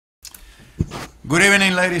Good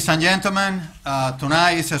evening, ladies and gentlemen.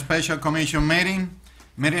 Tonight is a special commission meeting.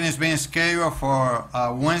 Meeting is being scheduled for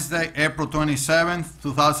Wednesday, April 27th,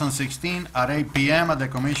 2016 at 8 p.m. at the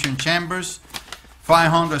Commission Chambers,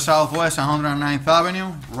 500 Southwest 109th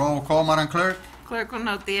Avenue. Roll call, Madam Clerk. Clerk will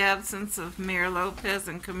note the absence of Mayor Lopez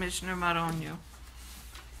and Commissioner Maronio.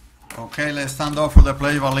 Okay, let's stand up for the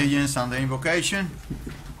Pledge of Allegiance and the invocation.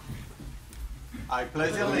 I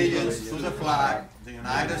pledge allegiance to the flag, the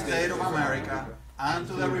United States of America, and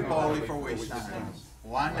to the republic for which stands,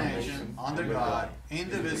 one nation, under God,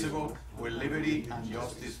 indivisible, with liberty and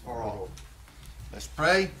justice for all. Let's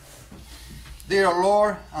pray. Dear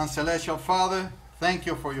Lord and Celestial Father, thank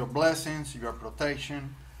you for your blessings, your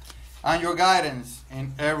protection, and your guidance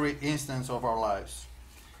in every instance of our lives.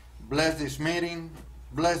 Bless this meeting,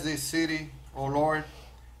 bless this city, O Lord,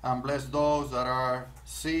 and bless those that are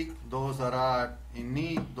sick, those that are in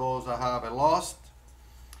need, those that have a lost,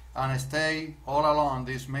 and stay all along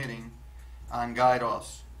this meeting and guide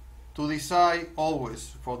us to decide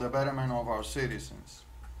always for the betterment of our citizens.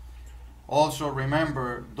 Also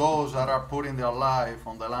remember those that are putting their life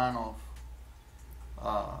on the line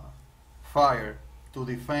of fire to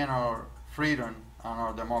defend our freedom and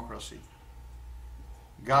our democracy.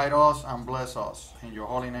 Guide us and bless us. In your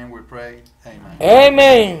holy name we pray. Amen.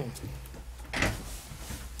 Amen.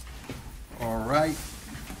 All right.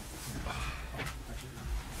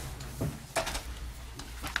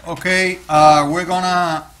 Okay, we're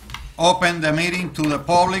gonna open the meeting to the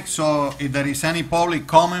public, so if there is any public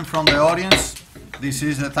comment from the audience, this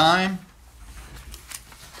is the time.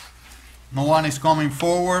 No one is coming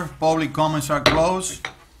forward. Public comments are closed.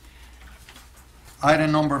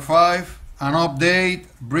 Item number 5, an update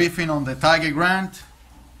briefing on the Tiger Grant.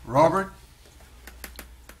 Robert?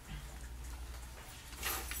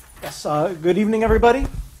 Yes, good evening, everybody.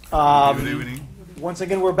 Good evening. Once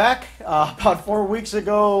again, we're back. About 4 weeks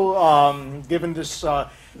ago, given this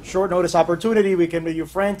short notice opportunity, we came to you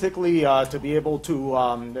frantically to be able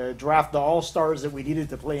to draft the All-Stars that we needed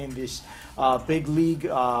to play in this big league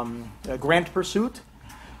grant pursuit.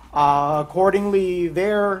 Accordingly,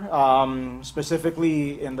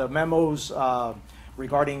 specifically in the memos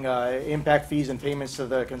regarding impact fees and payments to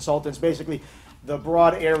the consultants, basically the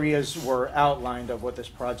broad areas were outlined of what this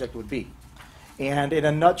project would be. And in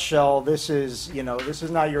a nutshell, this is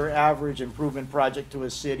not your average improvement project to a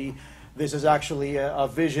city. This is actually a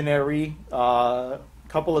visionary,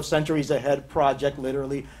 couple of centuries ahead project,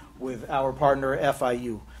 literally, with our partner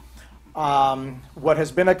FIU. What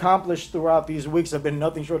has been accomplished throughout these weeks have been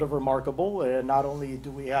nothing short of remarkable. Not only do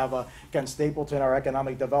we have Ken Stapleton, our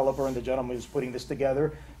economic developer, and the gentleman who's putting this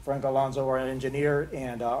together, Frank Alonso, our engineer,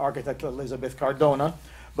 and architect Elizabeth Cardona,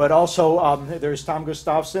 but also there's Tom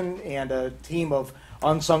Gustafson and a team of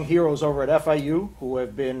unsung heroes over at FIU who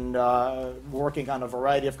have been working on a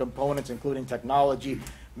variety of components, including technology,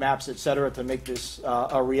 maps, etc., to make this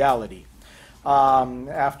a reality.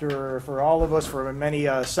 For all of us, for many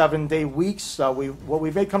 7-day weeks, what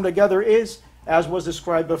we've made come together is, as was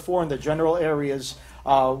described before in the general areas,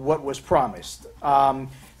 what was promised.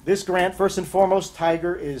 This grant, first and foremost,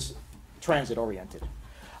 Tiger, is transit-oriented.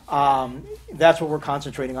 That's what we're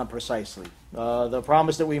concentrating on precisely. The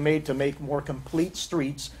promise that we made to make more complete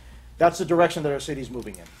streets, that's the direction that our city's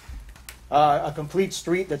moving in. A complete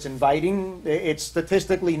street that's inviting. It's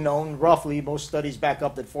statistically known, roughly, most studies back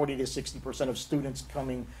up that 40 to 60% of students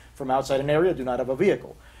coming from outside an area do not have a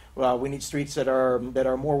vehicle. We need streets that are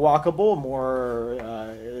more walkable, more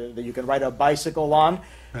that you can ride a bicycle on.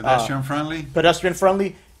 Pedestrian friendly? Pedestrian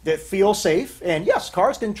friendly, that feel safe. And yes,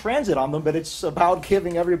 cars can transit on them, but it's about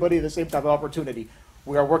giving everybody the same type of opportunity.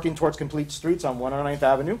 We are working towards complete streets on 109th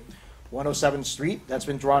Avenue, 107th Street, that's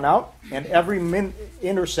been drawn out, and every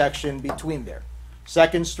intersection between there.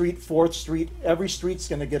 2nd Street, 4th Street, every street's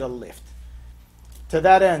going to get a lift. To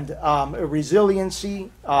that end, resiliency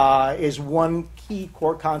is one key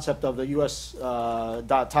core concept of the U.S.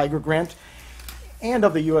 Tiger Grant and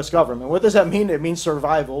of the U.S. government. What does that mean? It means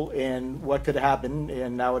survival in what could happen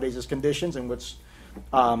in nowadays' conditions and what's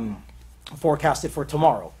forecasted for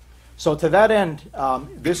tomorrow. So to that end,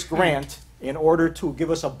 this grant, in order to give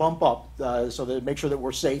us a bump up, so that make sure that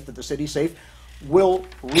we're safe, that the city's safe, will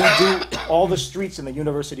redo all the streets in the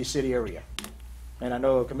University City area. And I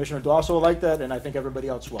know Commissioner Dawson will like that, and I think everybody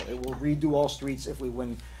else will. It will redo all streets if we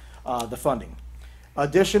win the funding.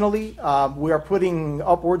 Additionally, we are putting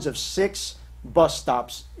upwards of 6 bus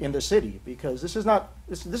stops in the city, because this is not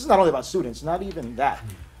only about students, not even that.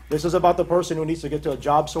 This is about the person who needs to get to a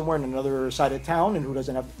job somewhere in another side of town and who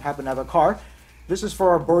doesn't happen to have a car. This is for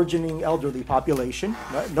our burgeoning elderly population.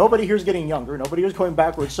 Nobody here is getting younger. Nobody here is going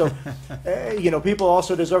backwards. So, people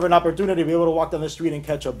also deserve an opportunity to be able to walk down the street and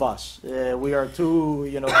catch a bus. We are too,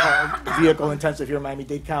 vehicle intensive here in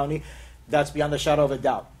Miami-Dade County. That's beyond the shadow of a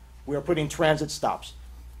doubt. We are putting transit stops.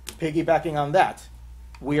 Piggybacking on that,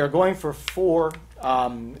 we are going for 4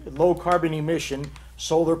 low carbon emission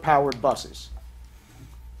solar powered buses.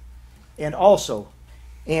 And also,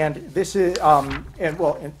 and this is, on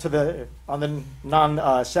the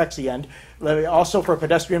non-sexy end, also for a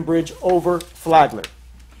pedestrian bridge over Flagler.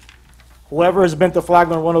 Whoever has been to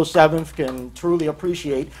Flagler on 107th can truly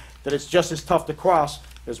appreciate that it's just as tough to cross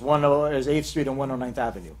as 8th Street and 109th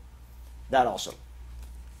Avenue. That also.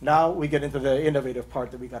 Now we get into the innovative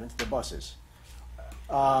part that we got into the buses.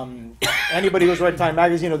 Anybody who's read Time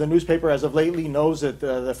Magazine or the newspaper as of lately knows that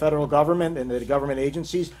the federal government and the government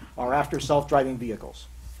agencies are after self-driving vehicles.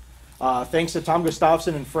 Thanks to Tom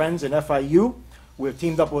Gustafson and friends in FIU, we've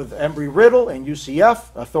teamed up with Embry-Riddle and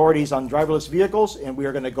UCF, authorities on driverless vehicles, and we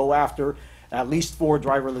are going to go after at least 4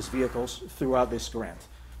 driverless vehicles throughout this grant.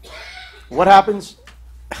 What happens?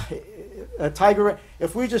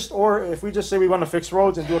 If we just say we want to fix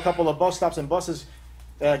roads and do a couple of bus stops and buses,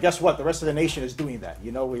 guess what? The rest of the nation is doing that.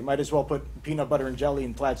 We might as well put peanut butter and jelly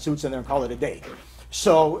and plaid suits in there and call it a day.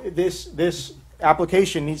 So this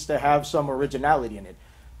application needs to have some originality in it.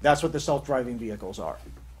 That's what the self-driving vehicles are.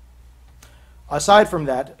 Aside from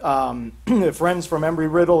that, friends from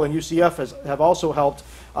Embry-Riddle and UCF have also helped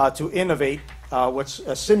to innovate what's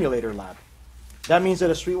a simulator lab. That means that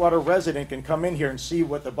a Sweetwater resident can come in here and see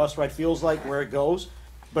what the bus ride feels like, where it goes.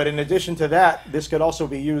 But in addition to that, this could also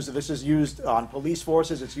be used, this is used on police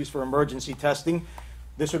forces, it's used for emergency testing.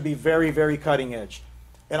 This would be very, very cutting edge.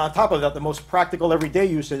 And on top of that, the most practical everyday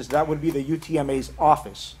uses, that would be the UTMA's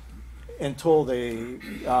office until they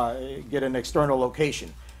get an external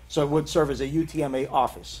location. So it would serve as a UTMA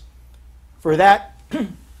office. For that,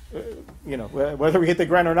 whether we hit the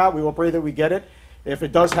grant or not, we will pray that we get it. If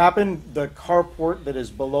it does happen, the carport that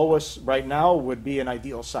is below us right now would be an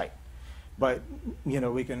ideal site. But,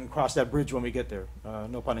 we can cross that bridge when we get there,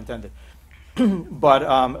 no pun intended. But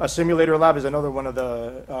a simulator lab is another one of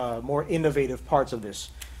the more innovative parts of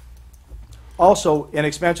this. Also, an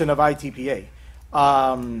expansion of ITPA.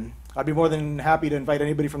 I'd be more than happy to invite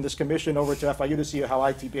anybody from this commission over to FIU to see how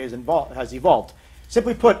ITPA has evolved.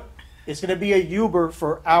 Simply put, it's going to be a Uber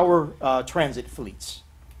for our transit fleets.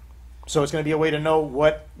 So it's going to be a way to know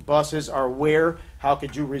what buses are where, how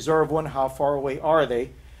could you reserve one, how far away are they.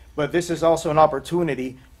 But this is also an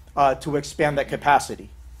opportunity to expand that capacity.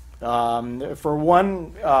 For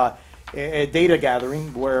one, data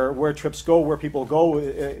gathering, where trips go, where people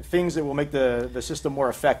go, things that will make the system more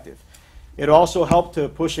effective. It'll also help to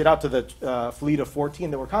push it out to the fleet of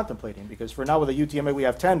 14 that we're contemplating, because for now with the UTMA we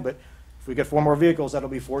have 10, but if we get 4 more vehicles, that'll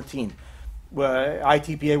be 14.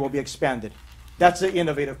 ITPA will be expanded. That's the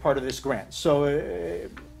innovative part of this grant. So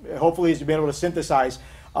hopefully as you've been able to synthesize,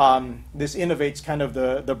 this innovates kind of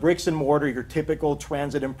the bricks and mortar, your typical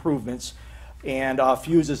transit improvements, and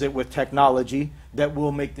fuses it with technology that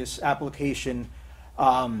will make this application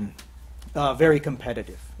very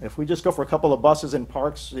competitive. If we just go for a couple of buses and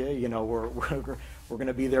parks, we're going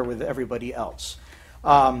to be there with everybody else.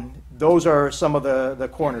 Those are some of the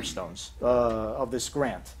cornerstones of this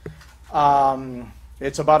grant.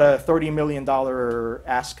 It's about a $30 million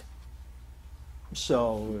ask.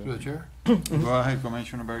 So. Through the chair. Go ahead,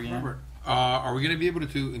 Commissioner Bergen. Robert, are we going to be able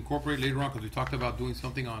to incorporate later on, because we talked about doing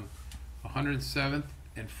something on 107th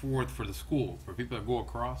and 4th for the school, for people that go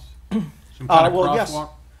across? Some kind of crosswalk? Yes.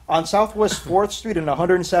 On Southwest 4th Street and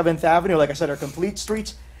 107th Avenue, like I said, are complete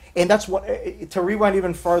streets. And that's what, to rewind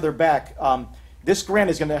even farther back, this grant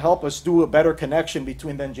is going to help us do a better connection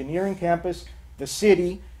between the engineering campus, the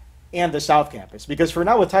city, and the South Campus. Because for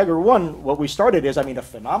now with Tiger One, what we started is, a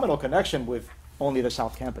phenomenal connection with only the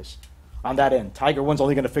South Campus on that end. Tiger One's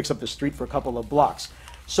only going to fix up the street for a couple of blocks.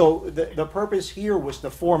 So the purpose here was to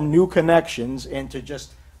form new connections and to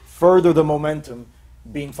just further the momentum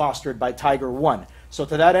being fostered by Tiger One. So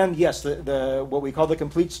to that end, yes, what we call the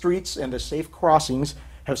complete streets and the safe crossings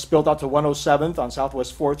have spilled out to 107th on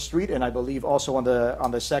Southwest 4th Street, and I believe also on the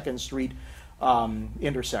 2nd Street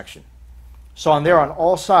intersection. So on there, on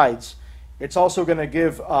all sides, it's also going to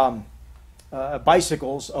give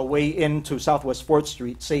bicycles a way into Southwest 4th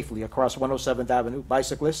Street safely across 107th Avenue,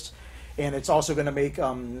 bicyclists. And it's also going to make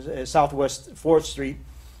Southwest 4th Street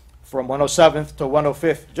from 107th to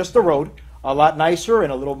 105th, just the road, a lot nicer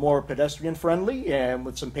and a little more pedestrian friendly, and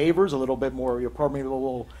with some pavers, a little bit more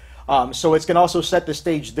permeable. So it's going to also set the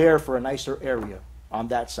stage there for a nicer area on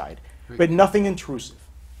that side, but nothing intrusive.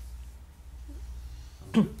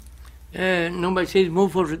 Number 6,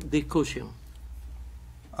 move for discussion.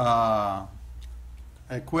 A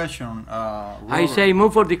question, I say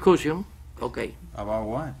move for discussion. Okay. about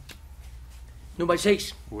what? Number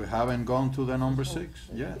 6. We haven't gone to the number 6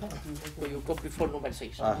 yet. Well, you go before number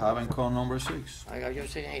 6. I haven't called number 6. I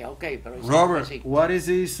just saying, hey, okay, but it's Robert, number 6. what is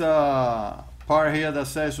this part here that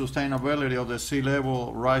says sustainability of the sea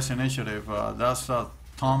level rise initiative? That's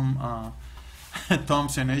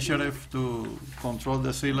Tom's initiative to control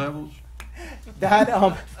the sea levels?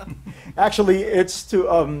 That actually, it's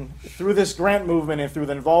to through this grant movement and through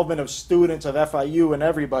the involvement of students of FIU and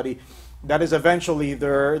everybody. That is eventually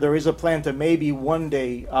there is a plan to maybe one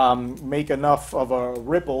day make enough of a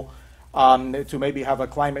ripple to maybe have a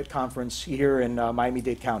climate conference here in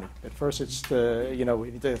Miami-Dade County. At first, it's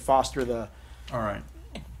to foster the All right.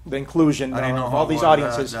 inclusion I didn't know of how all these about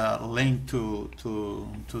audiences. that link to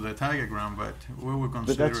the Tiger Ground, but we will But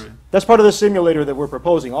consider it. that's part of the simulator that we're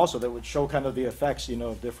proposing also, that would show kind of the effects,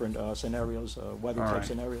 of different scenarios, weather All type right.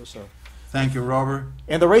 scenarios. So, Thank you, Robert.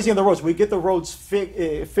 and the raising of the roads, we get the roads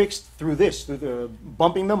fixed through the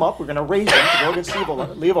bumping them up. We're going to raise them to go against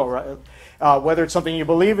Levo, whether it's something you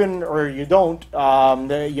believe in or you don't.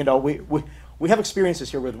 We have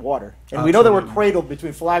experiences here with water, and we know that we're Absolutely. cradled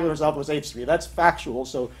between Flagler and Southwest 8th Street. That's factual.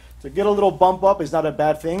 So to get a little bump up is not a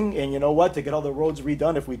bad thing. And you know what? To get all the roads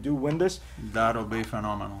redone, if we do win this, That'll be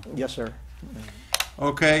phenomenal. yes, sir.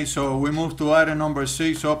 Okay, so we move to item number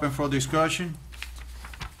 6, open for discussion.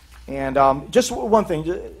 And just one thing,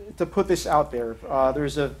 to put this out there,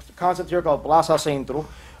 there's a concept here called Plaza Centro,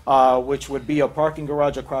 which would be a parking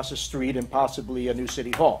garage across the street and possibly a new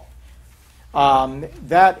city hall.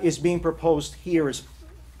 That is being proposed here as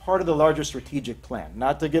part of the larger strategic plan,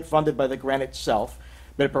 not to get funded by the grant itself,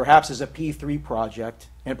 but perhaps as a P3 project,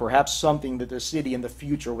 and perhaps something that the city in the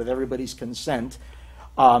future, with everybody's consent,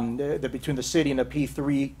 that between the city and the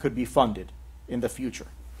P3 could be funded in the future.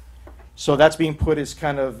 So that's being put as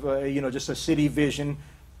kind of, just a city vision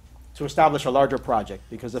to establish a larger project,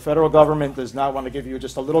 because the federal government does not want to give you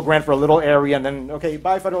just a little grant for a little area and then, okay,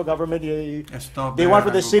 bye, federal government. Stop They there want for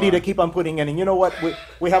the and city to goodbye. keep on putting in. And you know what?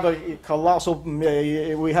 We have a colossal,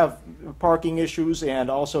 we have parking issues, and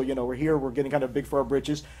also, we're here, we're getting kind of big for our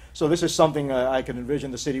britches. So this is something I can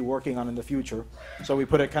envision the city working on in the future. So we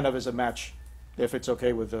put it kind of as a match, if it's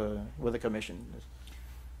okay with the commission.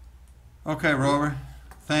 Okay, Robert,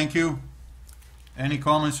 thank you. Any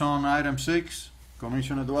comments on item 6?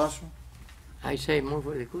 Commissioner Duazo? I say move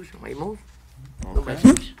for discussion. I move. Number Okay.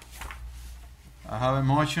 6. I have a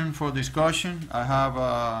motion for discussion. I have,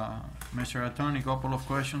 Mr. Attorney, a couple of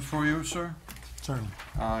questions for you, sir. Certainly.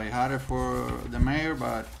 I had it for the mayor,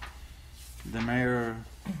 but the mayor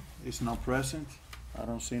is not present. I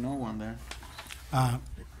don't see no one there.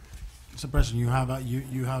 Mr. President, you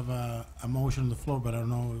have a motion on the floor, but I don't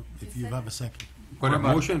know if you have a second. But a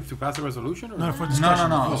about- motion to pass a resolution or? No, for No, discussion.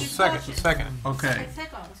 no. Oh, second. Okay.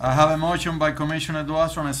 I have a motion by Commissioner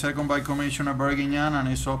Duazo and a second by Commissioner Bergignan, and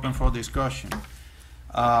it's open for discussion.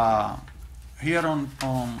 Here on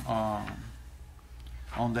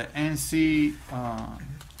the NC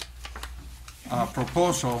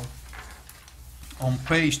proposal, on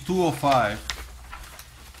page 205,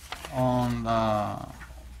 on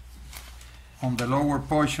the lower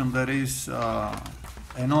portion, there is a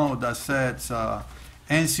note that says,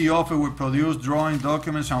 NC office will produce drawing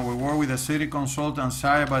documents and will work with the city consultant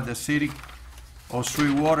hired by the city of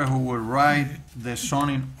Sweetwater, who will write the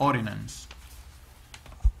zoning ordinance.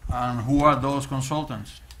 And who are those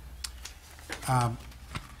consultants?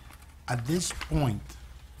 At this point,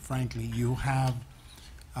 frankly, you have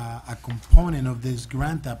a component of this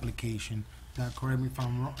grant application that, correct me if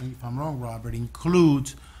I'm wrong, Robert,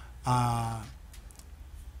 includes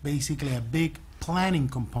basically a big planning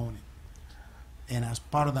component. And as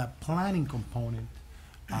part of that planning component,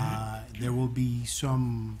 there will be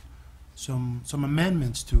some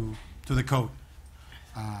amendments to the code.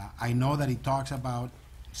 I know that he talks about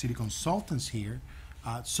city consultants here.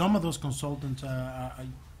 Some of those consultants are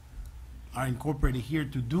incorporated here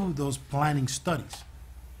to do those planning studies.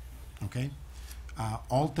 Okay?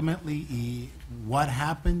 Ultimately, what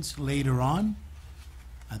happens later on,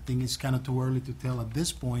 I think it's kind of too early to tell at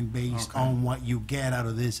this point based Okay. on what you get out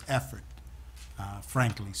of this effort,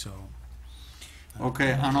 frankly, so.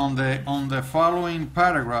 Okay, and on the following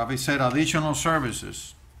paragraph, it said additional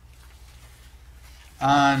services.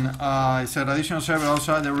 And it said additional services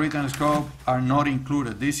outside the written scope are not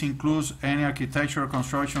included. This includes any architectural,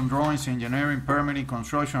 construction drawings, engineering, permitting,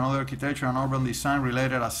 construction, other architectural and urban design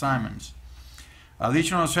related assignments.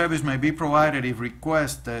 Additional service may be provided if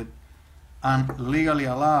requested and legally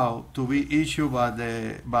allowed to be issued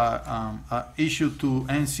issued to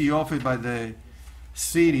NC office by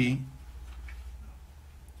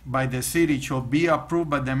the city shall be approved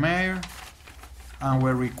by the mayor and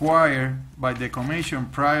were required by the commission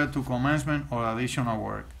prior to commencement or additional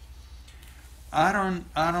work.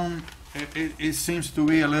 It seems to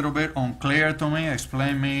be a little bit unclear to me.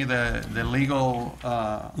 Explain me the legal,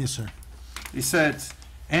 Yes, sir. it says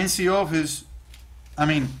NC office,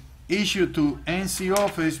 issued to NC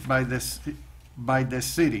office by the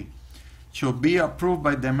city, should be approved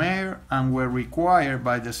by the mayor and were required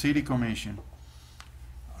by the city commission.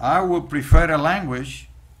 I would prefer a language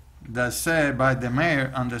that said by the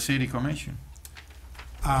mayor and the city commission.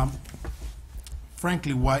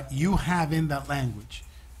 Frankly, what you have in that language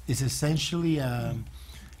is essentially a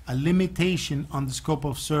limitation on the scope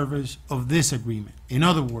of service of this agreement. In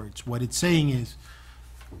other words, what it's saying is,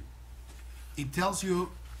 it tells you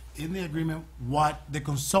in the agreement what the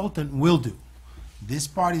consultant will do. This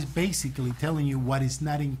part is basically telling you what is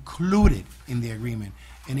not included in the agreement.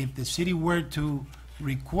 And if the city were to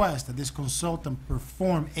request that this consultant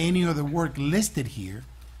perform any other work listed here,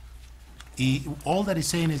 all that is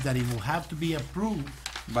saying is that it will have to be approved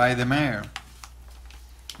By the mayor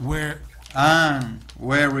where and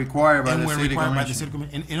were required by and the were city required by the city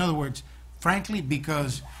commission. commission. In other words, frankly,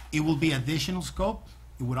 because it will be additional scope,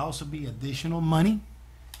 it would also be additional money,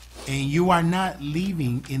 and you are not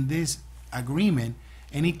leaving in this agreement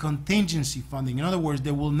any contingency funding. In other words,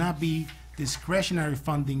 there will not be discretionary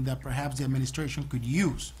funding that perhaps the administration could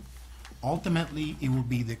use. Ultimately, it will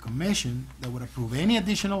be the commission that would approve any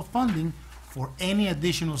additional funding for any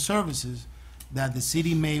additional services that the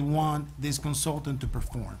city may want this consultant to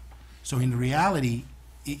perform. So in reality,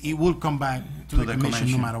 it will come back to the commission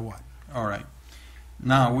no matter what. All right.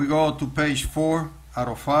 Now, we go to page 4 out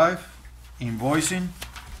of 5, invoicing.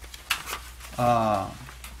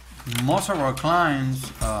 Most of our clients,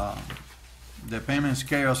 the payment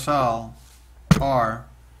schedules are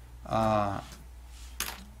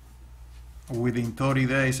within 30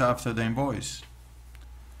 days after the invoice.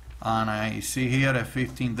 And I see here at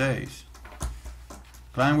 15 days.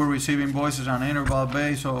 Client will receive invoices on interval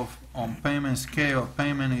basis on payment scale.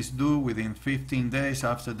 Payment is due within 15 days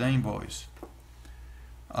after the invoice.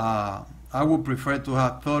 I would prefer to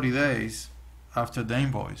have 30 days after the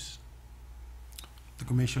invoice. The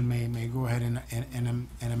commission may go ahead and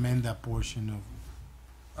amend that portion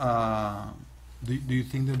of, do you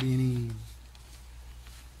think there'll be any?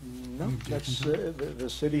 No, that's, the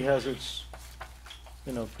city has its,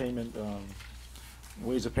 payment,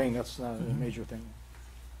 ways of paying, that's not a major thing.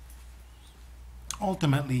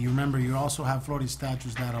 Ultimately, you remember, you also have Florida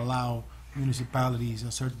statutes that allow municipalities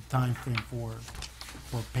a certain time frame for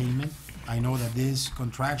payment. I know that this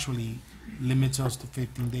contractually limits us to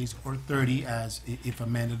 15 days or 30 as if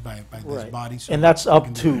amended by this Right. body. So And that's we up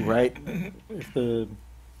can do to, that. right? If the,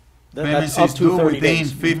 Payments that's up is to due 30 within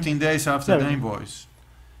days. 15 days after the Yeah. invoice.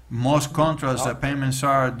 Most contracts, the payments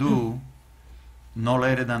are due no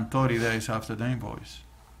later than 30 days after the invoice.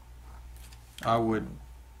 I would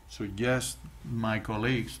suggest my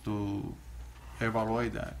colleagues to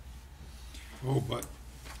evaluate that. Oh, but,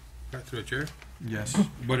 back to the chair. Yes.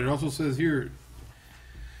 But it also says here,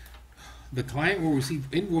 the client will receive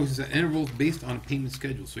invoices at intervals based on a payment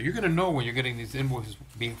schedule. So you're gonna know when you're getting these invoices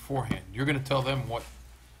beforehand. You're gonna tell them what,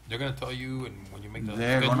 they're gonna tell you, and when you make the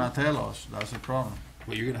They're schedule. gonna tell us, that's the problem.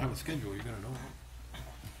 Well, you're gonna have a schedule, you're gonna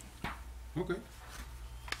know. Okay.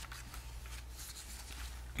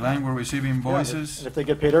 Client will receive Yeah, invoices and if they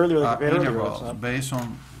get paid earlier, they get at paid earlier. intervals It's not- based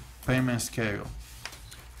on payment scale.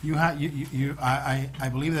 I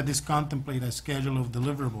believe that this contemplate a schedule of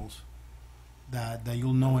deliverables that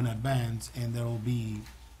you'll know in advance, and there will be,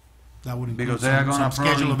 that would include Because they are gonna some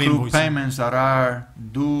probably schedule of include invoicing. payments that are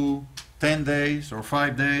due 10 days or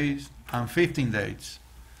 5 days and 15 days.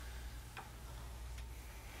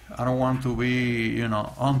 I don't want to be,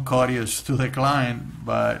 uncourteous to the client,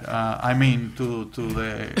 but, to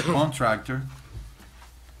the contractor.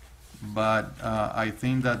 But, I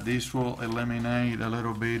think that this will eliminate a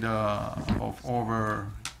little bit,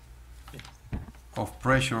 of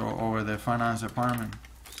pressure over the finance department.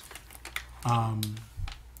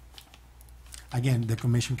 Again, the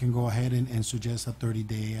commission can go ahead and suggest a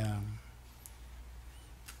 30-day,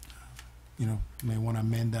 may want to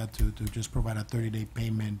amend that to just provide a 30-day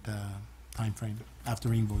payment timeframe after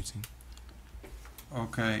invoicing.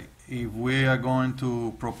 Okay, if we are going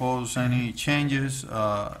to propose any changes,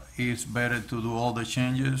 it's better to do all the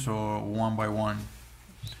changes or one by one?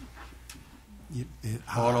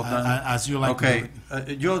 All of them? As you like to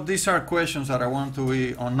Okay, do it. these are questions that I want to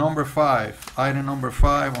be on number 5, item number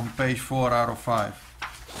 5 on page 4 out of 5.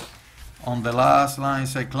 On the last line,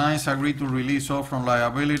 say clients agree to release all from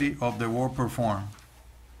liability of the work performed.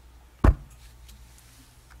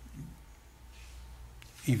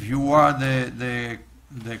 If you are the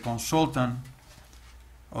consultant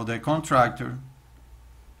or the contractor,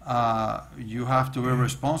 you have to be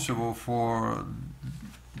responsible for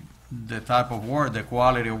the type of work, the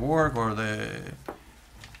quality of work, or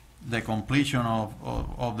the completion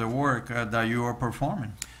of the work that you are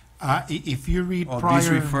performing. If you read Or prior. this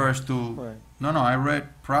refers to, Right. no, I read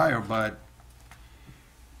prior, but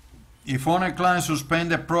if owner client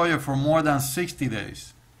suspend the project for more than 60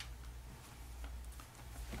 days,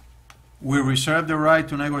 we reserve the right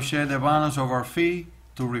to negotiate the balance of our fee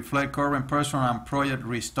to reflect current personal and project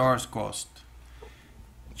restarts cost.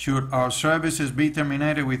 Should our services be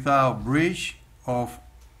terminated without breach of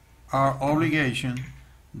our obligation,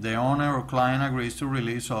 the owner or client agrees to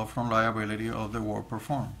release all from liability of the work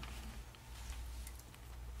performed.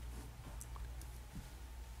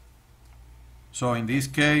 So in this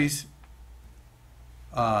case,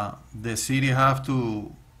 the city have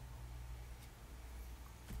to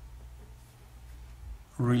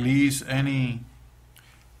release any,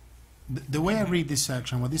 The way I read this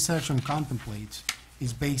section, what this section contemplates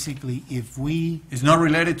is basically if we, it's not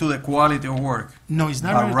related to the quality of work, no, it's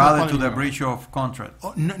not. but related rather to quality the of- breach of contract.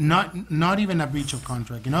 Oh, not even a breach of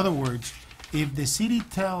contract. In other words, if the city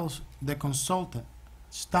tells the consultant,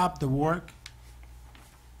 stop the work,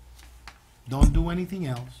 don't do anything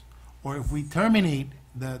else, or if we terminate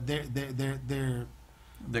their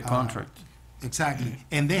The contract. exactly,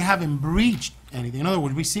 and they haven't breached anything. In other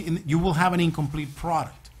words, you will have an incomplete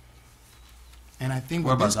product. And I think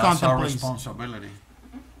Well, what but this that's our contemplates. responsibility.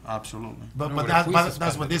 Absolutely. But, No, but but that, if we but suspend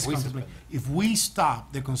that's what it, this if we contemplates. suspend If we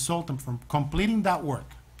stop the consultant from completing that work,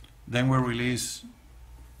 Then we release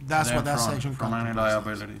that's them what that from, section from any contemplates.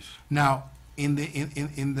 liabilities. Now, in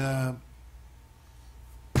the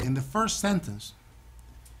first sentence,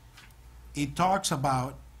 it talks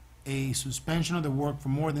about a suspension of the work for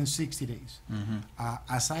more than 60 days.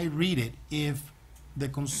 As I read it, if the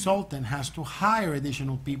consultant has to hire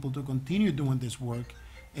additional people to continue doing this work,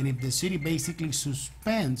 and if the city basically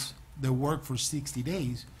suspends the work for 60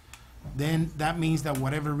 days, then that means that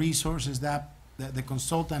whatever resources that the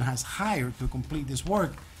consultant has hired to complete this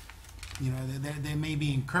work, you know, they may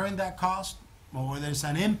be incurring that cost, or there's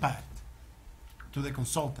an impact to the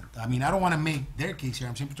consultant. I mean, I don't want to make their case here.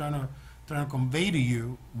 I'm simply trying to convey to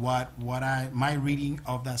you my reading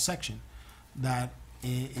of that section, that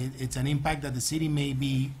it's an impact that the city may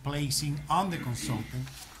be placing on the consultant,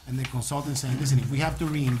 and the consultant saying, listen, if we have to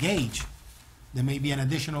re-engage, there may be an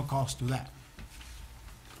additional cost to that.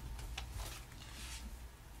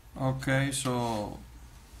 Okay, so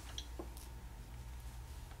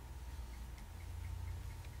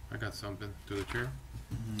I got something to the chair.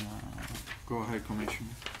 go ahead, Commissioner.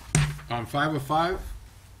 On 505,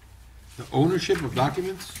 the ownership of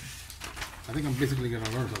documents, I think I'm basically gonna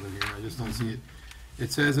learn something here, I just don't see it.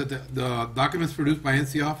 It says that the documents produced by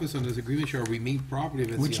NC office on this agreement shall remain property of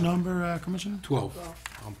NC. Which office. number, Commissioner? 12,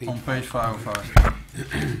 on page, On page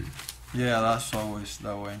 505. Yeah, that's always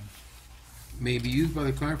that way. may be used by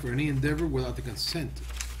the client for any endeavor without the consent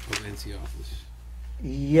of NC office.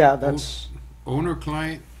 Yeah, that's, Owner,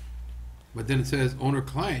 client, but then it says owner,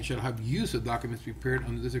 client shall have use of documents prepared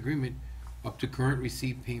under this agreement up to current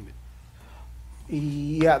received payment.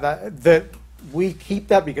 yeah, that, we keep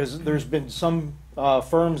that because there's been some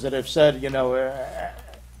firms that have said, you know,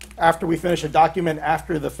 after we finish a document,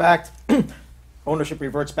 after the fact, ownership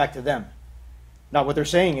reverts back to them. Now, what they're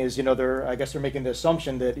saying is, you know, I guess they're making the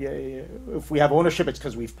assumption that if we have ownership, it's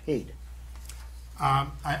because we've paid.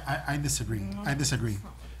 I disagree. I disagree.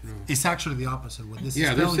 It's actually the opposite. What this is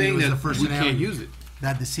Yeah, they're telling you saying is the that first we can't scenario, use it.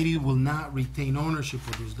 that the city will not retain ownership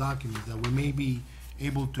of those documents, that we may be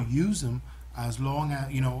able to use them as long as,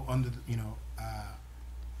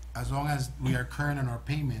 as long as we are current on our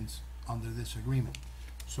payments under this agreement.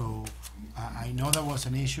 So, I know that was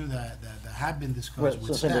an issue that had been Well, discussed so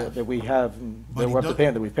with saying staff. that we have, But that it we're up to does- pay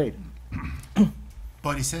and that we've paid.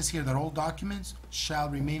 But it says here that all documents shall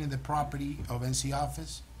remain in the property of NC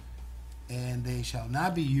office, and they shall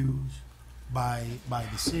not be used by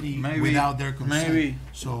the city Maybe- without their consent. maybe-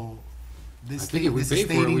 So, I this think if we this is pay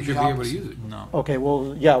for it, we stating should the be able to opposite. use it. No. Okay,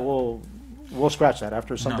 well, yeah, we'll scratch that.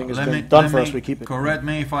 After something No, has let been me- done let for us, me- we keep it. Correct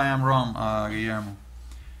me if I am wrong, Guillermo.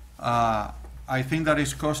 I think that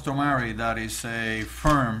is customary that is a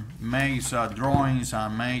firm makes drawings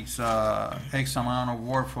and makes X amount of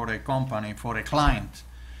work for the company, for the client.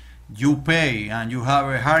 you pay and you have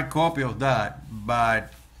a hard copy of that,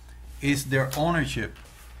 but it's their ownership,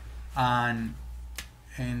 and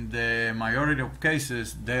in the majority of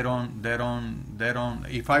cases, they don't.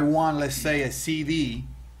 If I want, let's say, a CD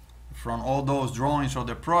from all those drawings of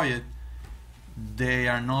the project, they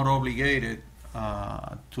are not obligated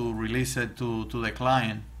to release it to the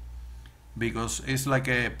client, because it's like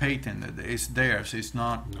a patent. It's theirs. It's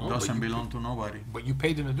not, No, but doesn't you belong to nobody. But you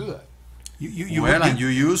paid them to do that. And you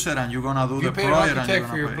use it, and you're gonna do You the pay an project, and you're architect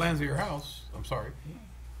for your gonna pay. plans of your house. I'm sorry,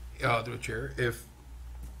 through the chair. If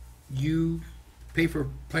you pay for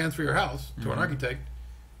plans for your house to an architect,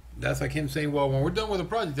 that's like him saying, "Well, when we're done with the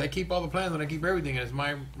project, I keep all the plans and I keep everything, and it's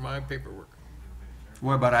my paperwork."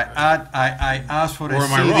 Well, but I asked for a Or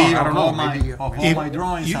am I CD wrong? I of don't all know. my Maybe, of all If- my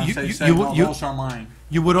drawings, you- and you- say, you- no, you- those are mine.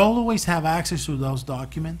 You would always have access to those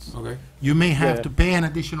documents. Okay. You may have Yeah. to pay an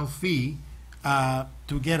additional fee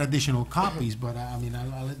to get additional copies, but I mean,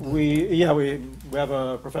 I'll let the- We have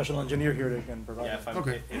a professional engineer here that can provide. Yeah, that.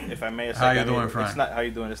 Okay. if I may, a How you second, I mean, doing, Frank? It's not how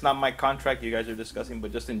you doing. It's not my contract you guys are discussing,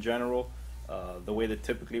 but just in general, the way that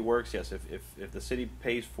typically works, yes, if the city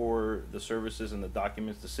pays for the services and the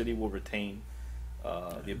documents, the city will retain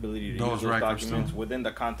the ability to Those use those records, documents too. within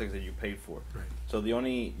the context that you paid for. Right. So the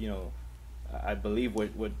only, I believe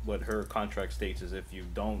what her contract states is if you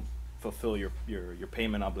don't fulfill your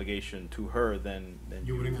payment obligation to her, then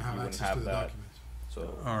you wouldn't have wouldn't access to the that. documents.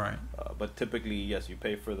 So. All right. But typically, yes, you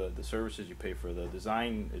pay for the services, you pay for the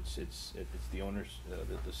design. It's the owner's.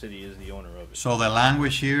 The city is the owner of it. So the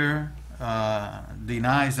language here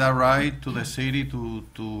denies that right to the city to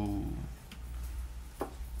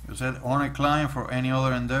you said own a client for any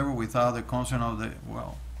other endeavor without the consent of the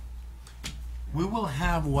We will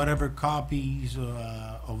have whatever copies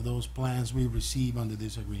of those plans we receive under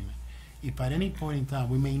this agreement. If at any point in time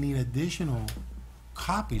we may need additional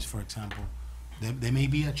copies, for example, there may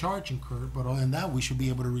be a charge incurred, but other than that, we should be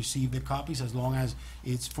able to receive the copies as long as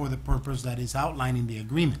it's for the purpose that is outlined in the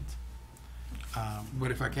agreement.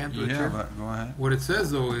 But if I can't do it, yeah. chair, But go ahead. what it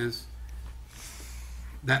says though is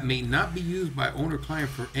that may not be used by owner client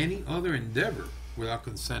for any other endeavor without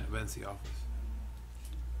consent of NC office.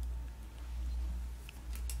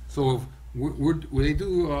 So if when they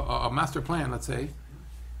do a master plan, let's say,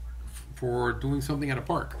 for doing something at a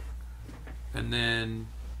park, and then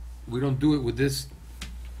we don't do it with this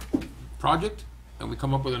project, and we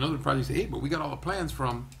come up with another project, say, hey, but we got all the plans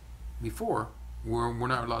from before, we're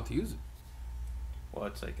not allowed to use it. Well,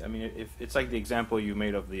 it's like, I mean, if it's like the example you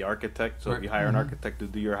made of the architect. So Right. if you hire an architect to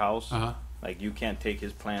do your house, Uh-huh. like you can't take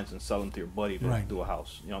his plans and sell them to your buddy to Right. do a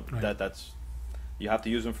house. Right. That's you have to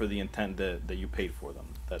use them for the intent that you paid for them.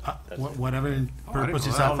 That's it. Whatever Oh, I didn't purpose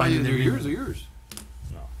know is that. I thought outlined in the they're yours agreement. or yours.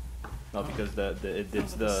 No, because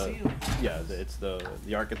it's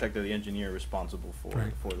the architect or the engineer responsible for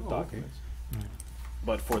Right. the Oh, okay. documents. Right.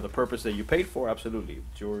 But for the purpose that you paid for, absolutely,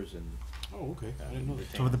 it's yours and. Oh, okay, I didn't know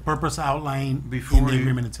that. So the purpose outlined Before in the you-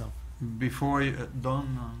 agreement itself. Before you,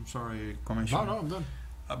 Don, I'm sorry, Commissioner. No, I'm done.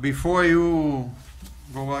 Before you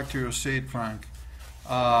go back to your seat, Frank,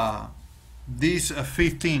 these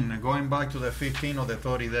 15, going back to the 15 or the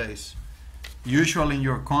 30 days, usually in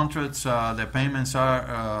your contracts, the payments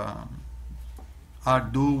are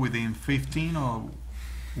due within 15 or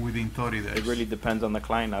within 30 days? It really depends on the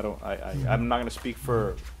client. I'm not gonna speak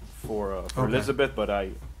for Okay. Elizabeth, but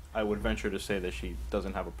I would venture to say that she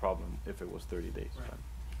doesn't have a problem if it was 30 days.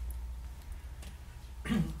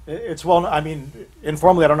 It's well, I mean,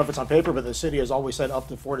 informally, I don't know if it's on paper, but the city has always said up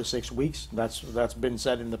to 4 to 6 weeks. That's been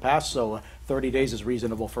said in the past, so 30 days is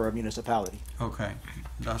reasonable for a municipality. Okay,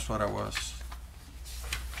 that's what I was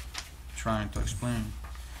trying to explain.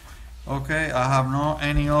 Okay, I have no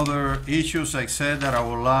any other issues except that I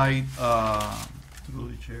would like through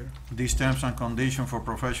the chair, these terms and conditions for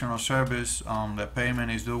professional service. The payment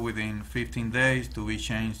is due within 15 days to be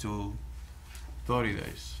changed to 30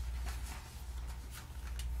 days.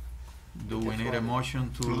 Do we need a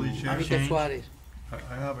motion Amica to change? Suarez.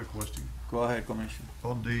 I have a question. Go ahead, Commissioner.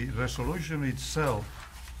 On the resolution itself,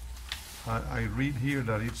 I read here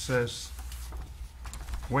that it says,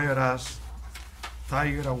 whereas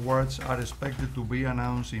Tiger Awards are expected to be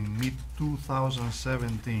announced in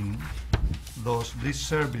mid-2017, thus this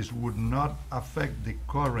service would not affect the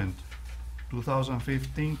current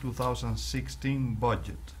 2015-2016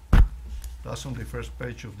 budget. That's on the first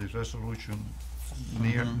page of the resolution,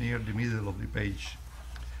 near the middle of the page.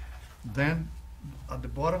 Then, at the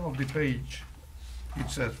bottom of the page, it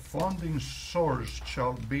says funding source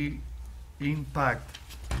shall be impact.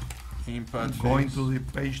 Impact Going fees. to the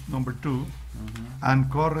page number 2,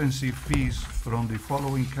 and currency fees from the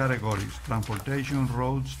following categories: transportation,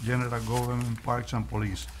 roads, general government, parks, and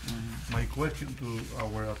police. My question to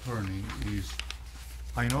our attorney is,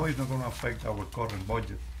 I know it's not gonna affect our current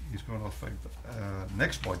budget, it's gonna affect,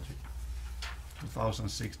 next budget,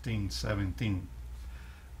 2016-17.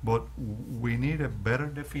 But we need a better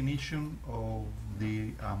definition of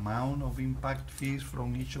the amount of impact fees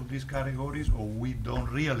from each of these categories, or we don't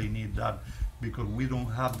really need that because we don't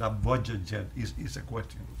have that budget yet, is a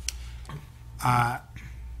question.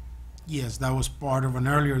 Yes, that was part of an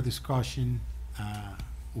earlier discussion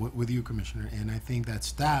with you, Commissioner, and I think that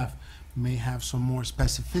staff may have some more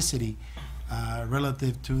specificity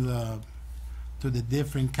relative to the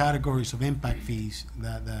different categories of impact fees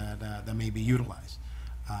that may be utilized.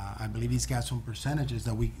 I believe he's got some percentages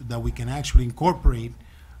that we can actually incorporate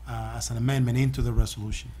as an amendment into the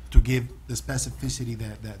resolution to give the specificity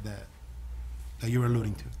that you're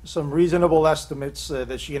alluding to. Some reasonable estimates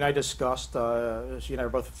that she and I discussed. She and I are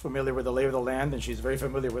both familiar with the lay of the land, and she's very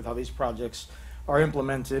familiar with how these projects are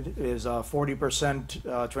implemented, is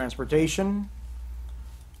 40% transportation,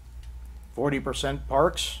 40%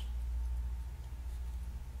 parks,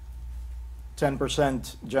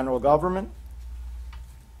 10% general government,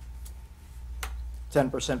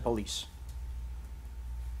 10% police.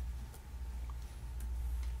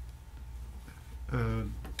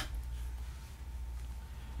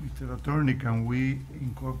 Mr. Attorney, can we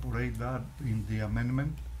incorporate that in the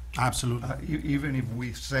amendment? Absolutely. Even if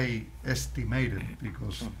we say estimated,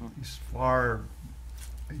 because it's far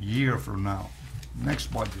a year from now, next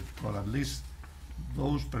budget, but at least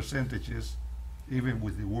those percentages, even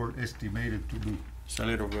with the word estimated, to be. It's a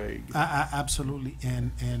little vague. Absolutely,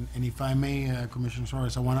 and if I may, Commissioner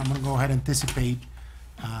Suarez, I'm gonna go ahead and anticipate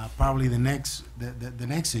probably the next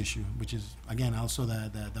issue, which is, again, also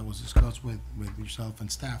that was discussed with yourself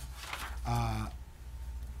and staff,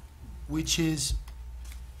 which is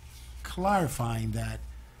clarifying the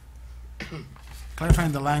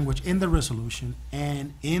language in the resolution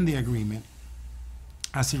and in the agreement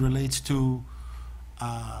as it relates to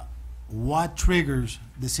what triggers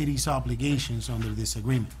the city's obligations under this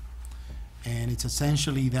agreement. And it's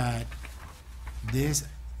essentially that this,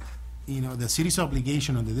 the city's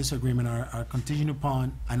obligation under this agreement are contingent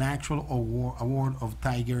upon an actual award of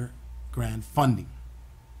Tiger Grant funding.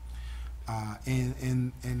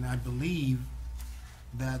 And I believe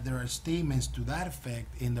that there are statements to that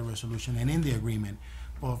effect in the resolution and in the agreement,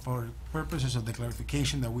 but for purposes of the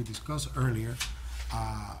clarification that we discussed earlier,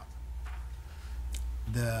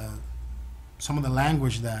 some of the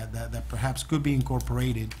language that perhaps could be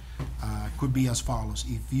incorporated could be as follows.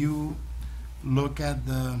 If you look at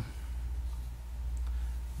the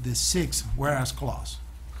 6th whereas clause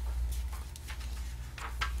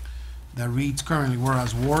that reads currently,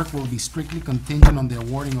 whereas work will be strictly contingent on the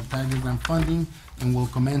awarding of Tiger Grant funding and will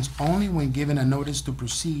commence only when given a notice to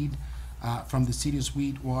proceed from the City of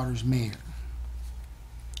Sweetwater's mayor.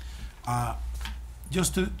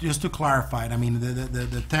 Just to clarify it, I mean,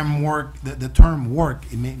 the term work, the term work,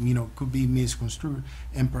 it may, could be misconstrued,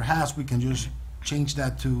 and perhaps we can just change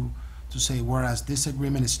that to say, whereas this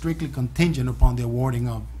agreement is strictly contingent upon the awarding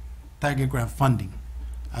of Tiger Grant funding.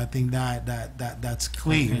 I think that's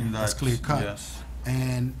clear. That's clear cut. Yes.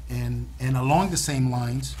 And along the same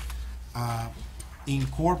lines,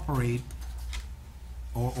 incorporate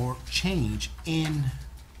or change in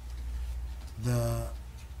the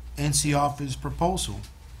NC office proposal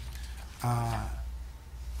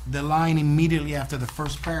the line immediately after the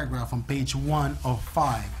first paragraph on page 1 of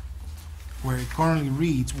 5, where it currently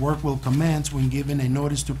reads, work will commence when given a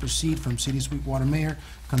notice to proceed from City of Sweetwater Mayor,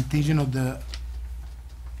 contingent of the,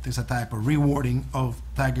 there's a type of rewarding of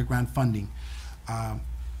Tiger Grant funding.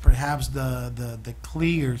 Perhaps the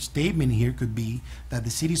clear statement here could be that the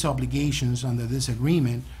city's obligations under this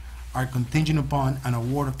agreement are contingent upon an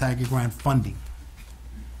award of Tiger Grant funding.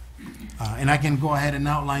 And I can go ahead and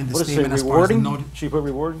outline the What does it say, statement as far as the rewarding? notice. She put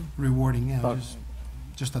rewarding? Rewarding, yeah, Oh.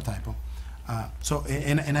 just a typo. So,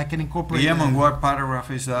 and I can incorporate. Guillermo, what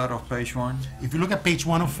paragraph is that of page 1? If you look at page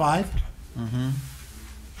 1 of 5,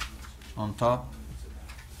 On top?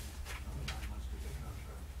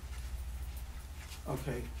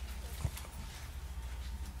 Okay.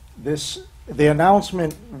 The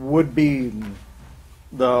announcement would be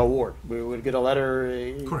the award. We would get a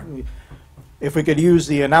letter. Correct. If we could use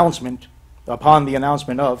the announcement, upon the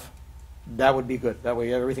announcement of, that would be good. That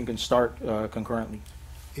way everything can start concurrently.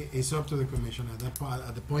 it's up to the commission. At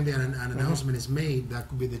the point that an announcement is made, that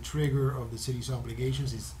could be the trigger of the city's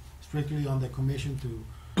obligations. It's strictly on the commission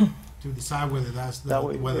to decide whether that's That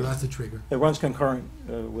way- that's the trigger. It runs concurrent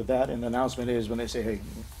with that, and the announcement is when they say, hey,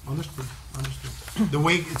 Understood, understood. the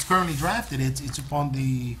way it's currently drafted, it's upon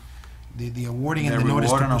the awarding The and the notice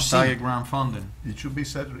to rewarding of proceed. Tiger Grant funding. It should be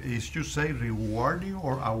said, it should say rewarding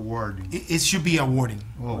or awarding? It should be awarding.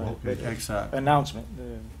 Oh, okay. Exactly. Announcement,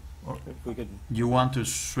 if we could, You want to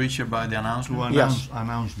switch it by the To announcement? Yes.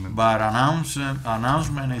 announcement. But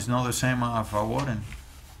announcement is not the same as awarding.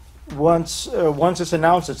 once it's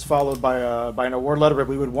announced, it's followed by an award letter, but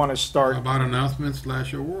we would want to start. About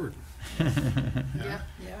announcement/award. Yeah.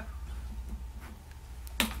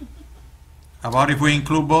 About if we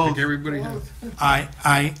include both, Like everybody has.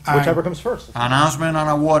 Whichever comes first. announcement and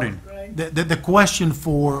awarding. The question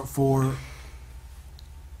for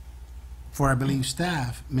I believe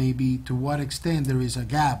staff may be to what extent there is a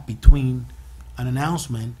gap between an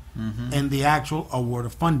announcement Mhm. and the actual award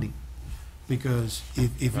of funding. Because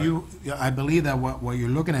if you, I believe that what you're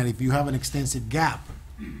looking at, if you have an extensive gap,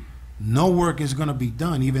 no work is gonna be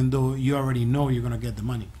done, even though you already know you're gonna get the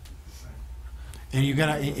money. And you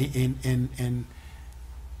gotta, and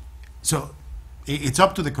so, it's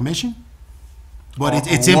up to the commission, but it's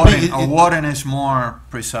Awarding, simply, awarding is more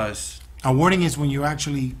precise. awarding is when you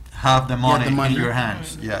actually, Have the money the money. in your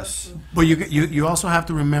hands, yes. but you also have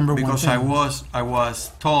to remember one Because thing. I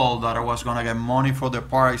was told that I was gonna get money for the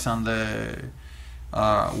parks and the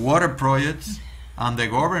water projects, and the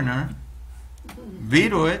governor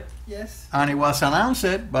vetoed it, Yes. and it was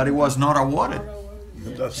announced, but it was not awarded.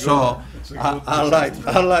 That's So good.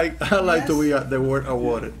 I like to be the word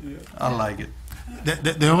awarded. I like it.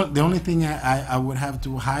 The only thing I would have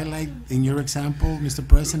to highlight in your example, Mr.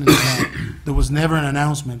 President, is that there was never an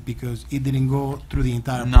announcement because it didn't go through the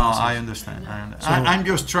entire No, process. I understand. So- I'm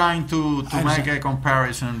just trying to I make understand. a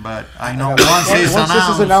comparison, but I know Once once it's this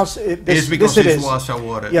is announced, it's because this it it is. was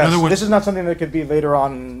awarded. Yes, other words- this is not something that could be later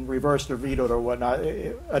on reversed or vetoed or whatnot.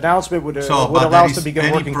 Announcement would So, would but allow there us to is begin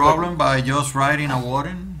any working problem quickly. by just writing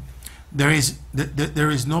awarding There is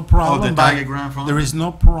no of problem. the by- Tiger Grant Fund? There is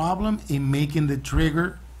no problem in making the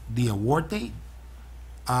trigger the award date.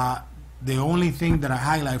 The only thing that I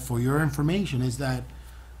highlight for your information is that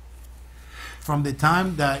from the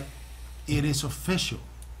time that it is official,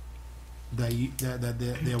 that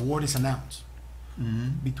the award is announced,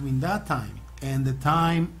 Mhm. between that time and the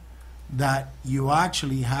time that you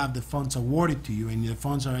actually have the funds awarded to you and the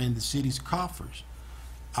funds are in the city's coffers,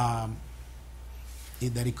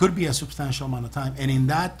 that it could be a substantial amount of time. And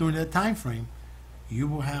during that time frame, you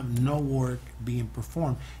will have no work being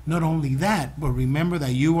performed. Not only that, but remember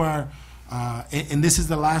that you are, and this is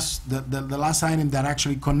the last item that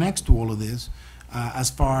actually connects to all of this, as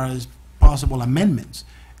far as possible amendments,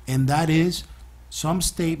 and that is some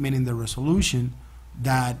statement in the resolution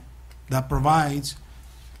that provides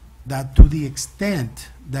that to the extent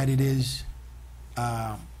that it is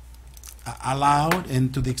allowed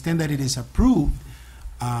and to the extent that it is approved,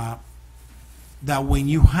 that when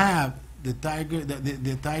you have the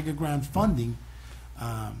Tiger Grant funding,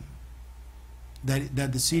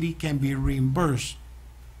 that the city can be reimbursed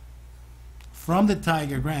from the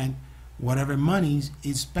Tiger Grant whatever monies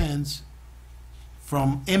it spends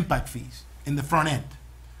from impact fees in the front end.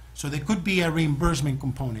 So there could be a reimbursement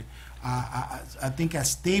component. I think a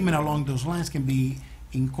statement along those lines can be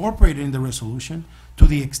incorporated in the resolution to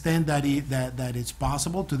the extent that it's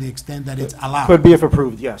possible, to the extent that it's allowed. Could be if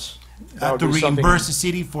approved, yes. That would To be something- reimburse the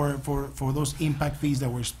city for those impact fees that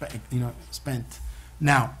were spent.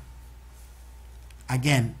 Now,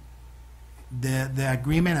 again, the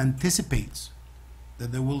agreement anticipates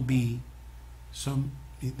that there will be some,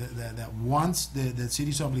 that once the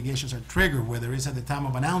city's obligations are triggered, whether it's at the time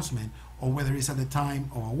of announcement or whether it's at the time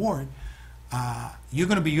of award, you're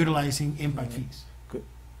gonna be utilizing impact fees. Good.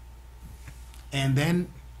 And then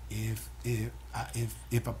if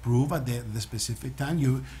approved at the specific time,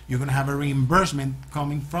 you're gonna have a reimbursement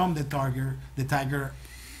coming from the Tiger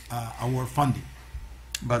award funding.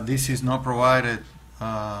 But this is not provided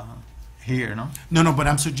here, no? No, but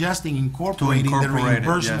I'm suggesting incorporating the incorporate it,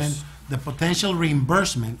 reimbursement, yes. the potential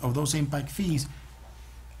reimbursement of those impact fees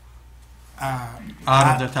Out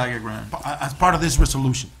of the Tiger Grant. as part of this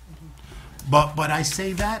resolution. But I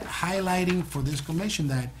say that highlighting for this commission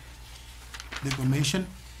that the commission,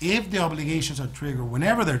 if the obligations are triggered,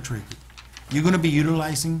 whenever they're triggered, you're gonna be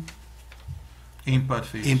utilizing Impact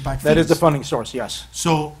fees. impact fees. That is the funding source, yes.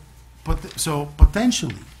 So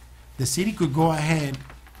potentially, the city could go ahead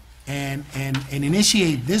and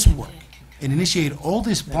initiate this work, and initiate all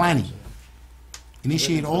this planning,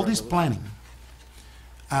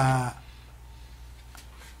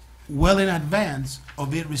 well in advance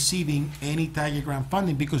of it receiving any Tiger Grant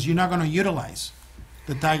funding, because you're not gonna utilize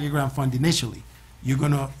the Tiger Grant fund initially. You're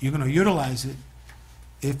gonna utilize it,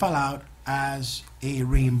 if allowed, as a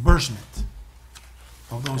reimbursement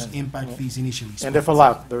of those impact fees initially spent. And if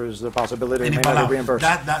allowed, there is the possibility And they if may not allowed. be reimbursed.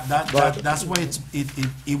 That, that's why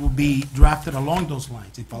it will be drafted along those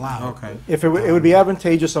lines, if allowed. Okay. If it would be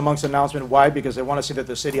advantageous amongst announcement, why? Because they want to see that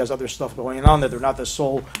the city has other stuff going on, that they're not the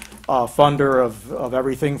sole funder of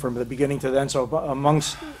everything from the beginning to the end. So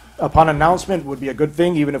upon announcement would be a good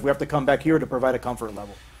thing, even if we have to come back here to provide a comfort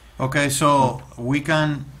level. Okay, so we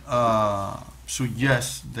can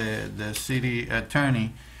suggest the city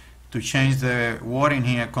attorney to change the wording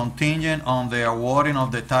here, contingent on the awarding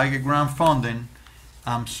of the Tiger Grant funding,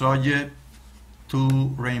 subject to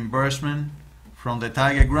reimbursement from the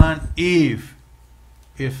Tiger Grant if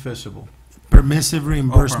feasible. Permissive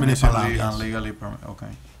reimbursement if allowed, Permissively yes. and legally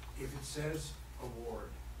okay. If it says award,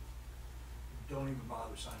 don't even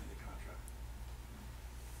bother signing the contract.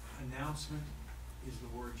 Announcement is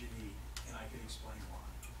the word you need, and I can explain why,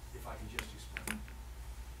 if I can just explain.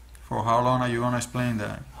 For how long are you gonna explain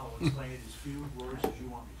that? I'll explain it as few words as you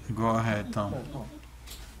want me to. Go ahead, Tom.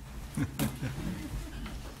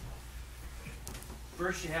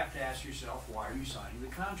 First, you have to ask yourself, why are you signing the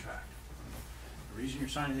contract? The reason you're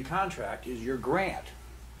signing the contract is your grant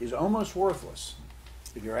is almost worthless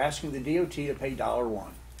if you're asking the DOT to pay $1.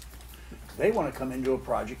 They want to come into a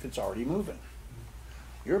project that's already moving.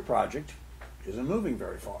 Your project isn't moving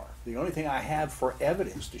very far. The only thing I have for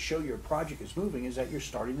evidence to show your project is moving is that you're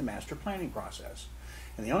starting the master planning process.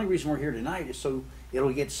 And the only reason we're here tonight is so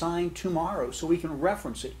it'll get signed tomorrow so we can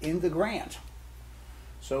reference it in the grant.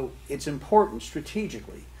 So it's important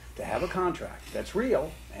strategically to have a contract that's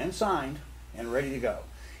real and signed and ready to go.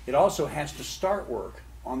 It also has to start work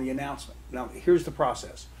on the announcement. Now, here's the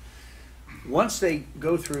process. Once they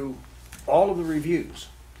go through all of the reviews,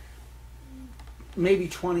 maybe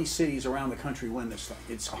 20 cities around the country win this thing.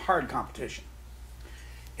 It's a hard competition.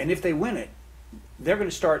 And if they win it, they're going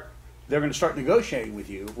to start negotiating with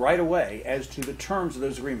you right away as to the terms of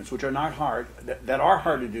those agreements, which are not hard, that are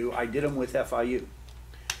hard to do. I did them with FIU.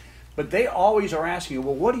 But they always are asking you,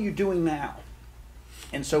 well, what are you doing now?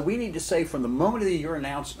 And so we need to say from the moment of your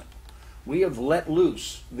announcement, we have let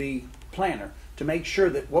loose the planner to make sure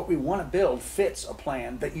that what we want to build fits a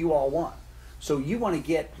plan that you all want. So you want to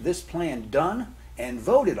get this plan done and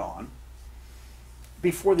voted on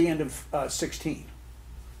before the end of 16.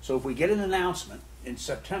 So if we get an announcement in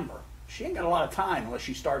September, she ain't got a lot of time unless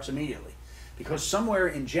she starts immediately. Because somewhere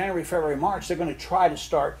in January, February, March, they're going to try to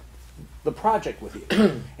start the project with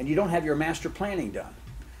you. And you don't have your master planning done.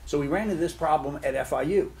 So we ran into this problem at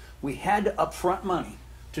FIU. We had to upfront money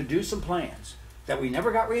to do some plans that we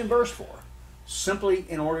never got reimbursed for, simply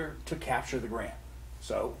in order to capture the grant.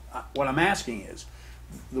 So what I'm asking is,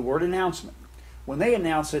 the word announcement, when they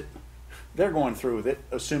announce it, they're going through with it,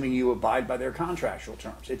 assuming you abide by their contractual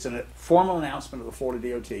terms. It's a formal announcement of the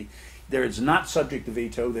Florida DOT. There is not subject to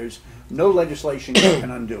veto. There's no legislation that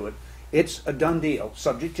can undo it. It's a done deal,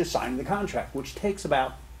 subject to signing the contract, which takes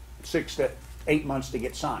about 6 to 8 months to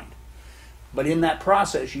get signed. But in that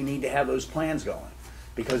process, you need to have those plans going,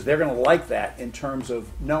 because they're going to like that in terms of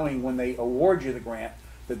knowing when they award you the grant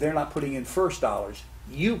that they're not putting in first dollars,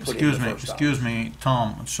 you put in the first dollars. Excuse me,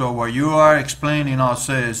 Tom. So what you are explaining us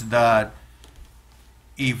is that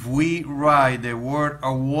if we write the word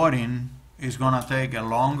awarding, it's gonna take a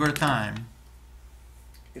longer time.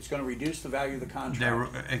 It's going to reduce the value of the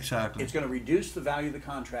contract. Exactly. It's going to reduce the value of the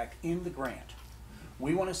contract in the grant.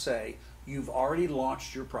 We want to say, you've already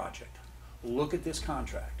launched your project. Look at this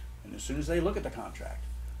contract. And as soon as they look at the contract,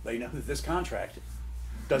 they know that this contract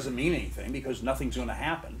doesn't mean anything, because nothing's going to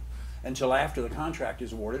happen until after the contract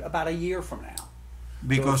is awarded, about a year from now.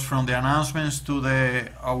 Because from the announcements to the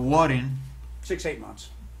awarding, 6, 8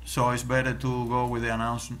 months. so it's better to go with the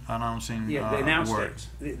announcing Yeah, the announced word. dates.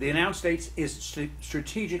 The announced dates is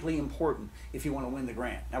strategically important if you want to win the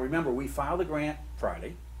grant. Now remember, we filed the grant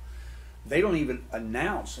Friday. They don't even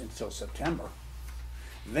announce until September.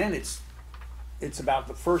 Then it's about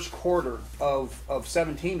the first quarter of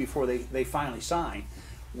 17 before they finally sign.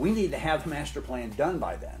 We need to have the master plan done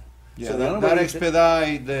by then. Yeah, the that, only that way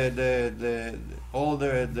expedite the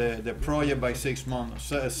project by 6 months,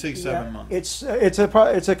 6, 7 months. It's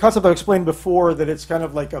a concept I explained before, that it's kind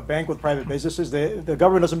of like a bank with private businesses. The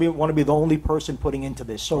government doesn't want to be the only person putting into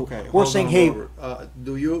this. So Okay, we're hold saying, on, hey, Robert.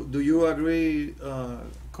 Do you agree,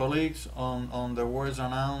 colleagues, on the words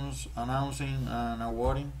announcing and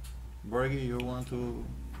awarding? Bergie, you want to?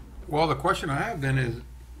 Well, the question I have then is,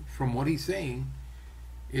 from what he's saying,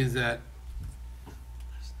 is that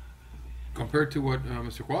compared to what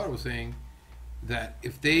Mr. Quadro was saying, that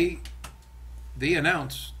if they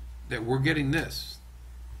announce that we're getting this,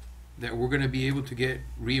 that we're going to be able to get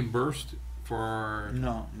reimbursed for our,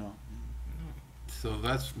 No. so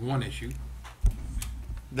that's one issue.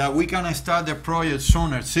 that we can start the project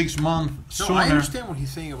sooner, 6 months No, sooner. I understand what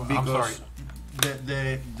he's saying about, I'm sorry. Because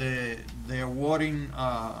the awarding,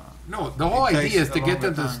 No, the whole It idea takes is to a get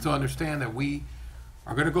them longer time. to understand that we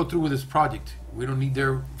are gonna go through with this project. We don't need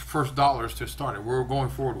their first dollars to start it. We're going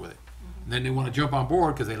forward with it. And then they wanna jump on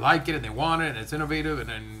board because they like it and they want it and it's innovative and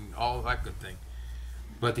then all that good thing.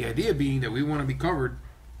 But the idea being that we wanna be covered,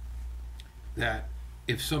 that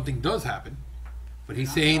if something does happen, but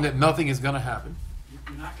he's saying that nothing is gonna happen.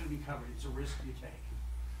 You're not gonna be covered, it's a risk you take.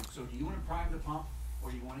 So do you wanna prime the pump,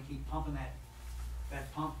 or do you wanna keep pumping that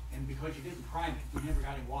pump, and because you didn't prime it, you never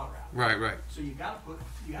got any water out of it? Right, right. So you gotta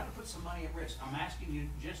put some money at risk. I'm asking you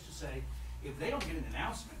just to say, if they don't get an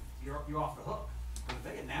announcement, you're off the hook. But if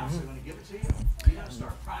they announce they're gonna give it to you, you gotta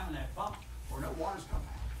start priming that pump, or no water's coming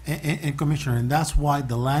out. And Commissioner, and that's why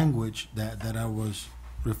the language that I was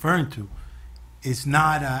referring to is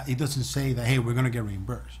not, it doesn't say that, hey, we're gonna get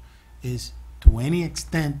reimbursed. Is to any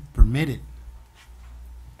extent permitted,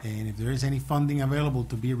 and if there is any funding available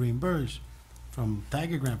to be reimbursed from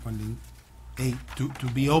Tiger Grant funding, to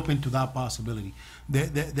be open to that possibility.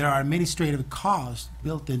 There are administrative costs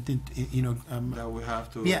built into, that we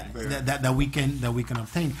have to yeah, bear. that we can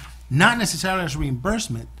obtain, not necessarily as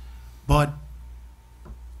reimbursement, but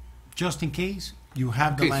just in case you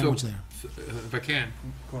have the Okay, language there. so, if I can,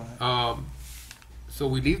 Go ahead. so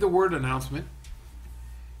we leave the word announcement,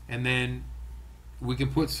 and then we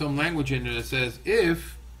can put some language in there that says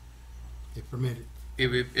if Permitted.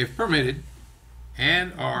 if permitted,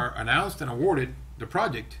 and are announced and awarded the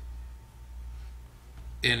project,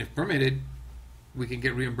 and if permitted, we can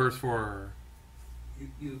get reimbursed for.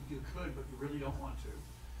 You could, but you really don't want to.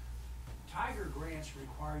 Tiger grants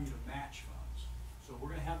require you to match funds. So we're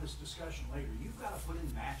gonna have this discussion later. You've gotta put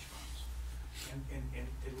in match funds. And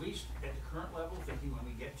at least at the current level, thinking when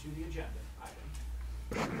we get to the agenda item,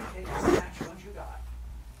 you're gonna take all the match funds you got,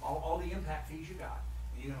 all the impact fees you got,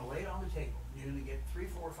 and you're gonna lay it on the table. You're gonna get $3,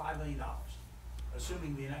 $4, $5 million,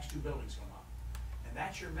 assuming the next 2 buildings come up. And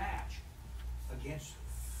that's your match against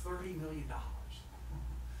 $30 million.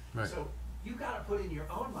 Right. So you gotta put in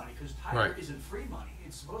your own money, because Tiger Right. isn't free money,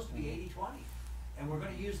 it's supposed to be 80-20. And we're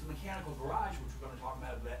gonna use the mechanical garage, which we're gonna talk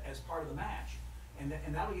about, as part of the match, and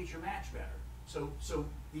that'll get your match better. So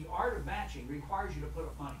the art of matching requires you to put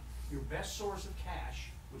up money. Your best source of cash,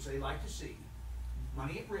 which they like to see,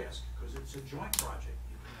 money at risk, because it's a joint project,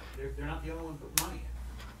 they're not the only one putting money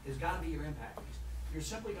in, has gotta be your impact fees. You're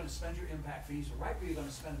simply gonna spend your impact fees right where you're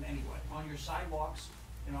gonna spend them anyway, on your sidewalks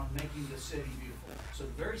and on making the city beautiful. So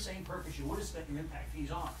the very same purpose you would have spent your impact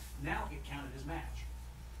fees on, now get counted as match.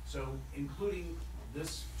 So including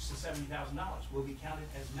this $70,000 will be counted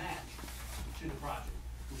as match to the project,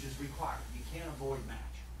 which is required. You can't avoid match.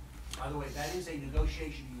 By the way, that is a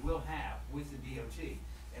negotiation you will have with the DOT,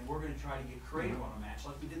 and we're gonna try to get creative on a match,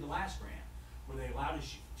 like we did the last grant, where they allowed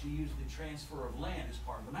us to use the transfer of land as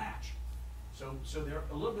part of the match. So they're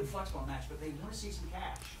a little bit flexible on match, but they wanna see some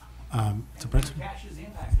cash. Mr. And President? cash is the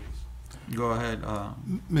impact fees. Go ahead.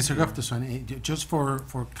 Mr. Gustafson, just for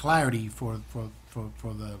clarity for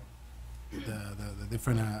the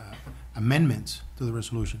different amendments to the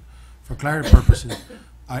resolution, for clarity purposes,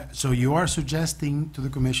 so you are suggesting to the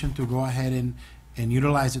commission to go ahead and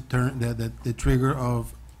utilize the trigger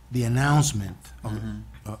of the announcement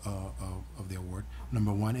of the award,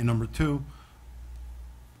 number one, and number two,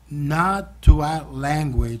 not to add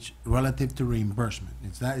language relative to reimbursement.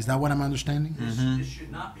 Is that what I'm understanding? This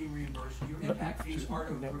should not be reimbursed. Your impact fees are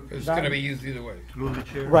to approve. It's gonna be used either way. Through the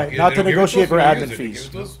chair. Right, Either not to they'll give it negotiate us for or they'll admin use it. They fees.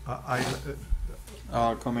 give it to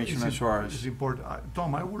us. Commissioner It's Suarez. important.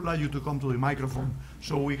 Tom, I would like you to come to the microphone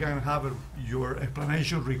so we can have your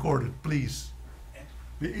explanation recorded, please.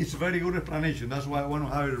 It's a very good explanation, that's why I want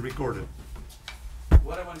to have it recorded.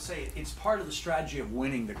 What I want to say, it's part of the strategy of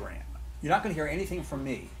winning the grant. You're not going to hear anything from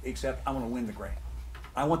me except I want to win the grant.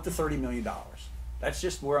 I want the $30 million. That's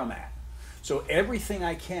just where I'm at. So everything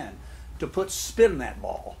I can to put spin in that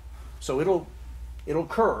ball, so it'll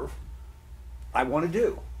curve, I want to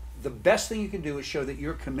do. The best thing you can do is show that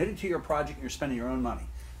you're committed to your project and you're spending your own money.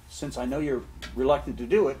 Since I know you're reluctant to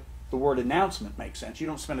do it, the word announcement makes sense. You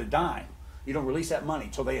don't spend a dime. You don't release that money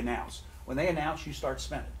until they announce. When they announce, you start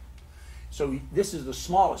spending. So this is the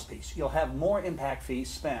smallest piece. You'll have more impact fees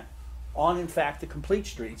spent on, in fact, the complete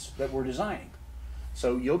streets that we're designing.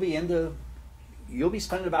 So you'll be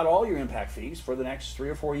spending about all your impact fees for the next 3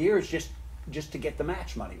 or 4 years just to get the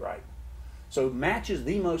match money right. So match is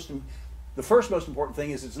the first most important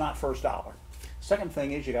thing is it's not first dollar. Second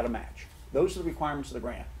thing is you got to match. Those are the requirements of the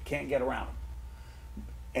grant. Can't get around them.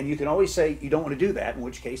 And you can always say you don't want to do that, in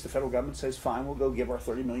which case the federal government says, fine, we'll go give our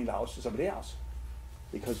 $30 million to somebody else.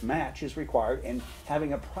 because match is required, and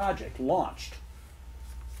having a project launched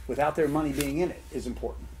without their money being in it is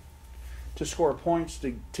important to score points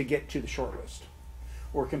to get to the short list.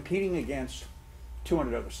 We're competing against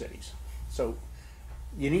 200 other cities. So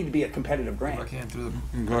you need to be a competitive If I grant. can, through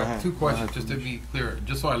the, Go ahead. two questions, just to be clear,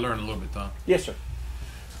 just so I learn a little bit, Tom. Yes, sir.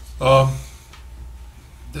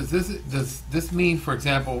 Does this mean, for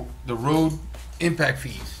example, the road impact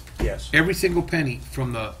fees, Yes. every single penny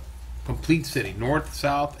from the complete city, north,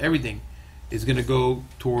 south, everything, is gonna go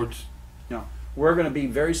towards, No, we're going to be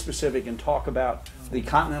very specific and talk about the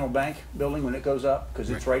Continental Bank building when it goes up, because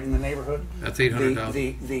it's right in the neighborhood. that's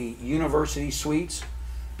 $800,000? The university suites,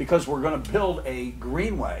 because we're going to build a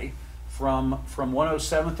greenway from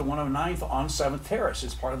 107th to 109th on 7th Terrace.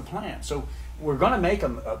 It's part of the plan. So we're going to make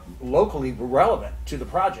them locally relevant to the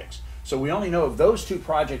projects. So we only know of those two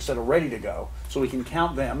projects that are ready to go, so we can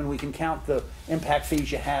count them, and we can count the impact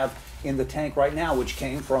fees you have in the tank right now, which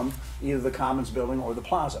came from either the Commons building or the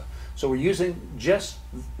plaza. So we're using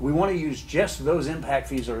we want to use just those impact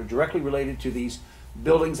fees that are directly related to these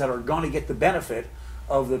buildings that are going to get the benefit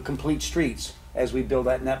of the complete streets as we build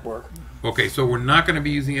that network. Okay, so we're not gonna be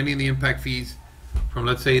using any of the impact fees from,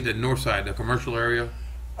 let's say, the north side, the commercial area?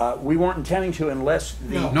 We weren't intending to unless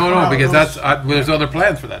the. No, because there's other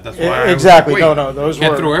plans for that, that's why I was Exactly. like, No, wait, no, those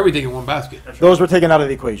can't were- throw everything in one basket. Those were taken out of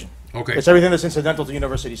the equation. Okay, It's everything that's incidental to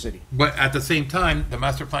University City. but at the same time, the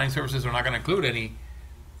master planning services are not gonna include any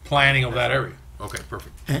planning of that area. Okay,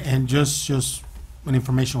 perfect, And just an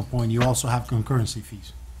informational point, you also have concurrency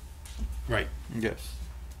fees. right. Yes.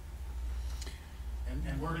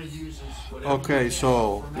 And we're going to use this. Okay,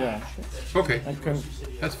 so Yeah. Okay, And con-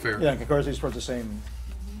 that's fair. yeah, and concurrency is for the same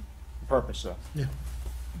purpose, so.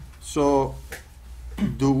 So,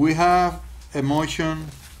 do we have a motion?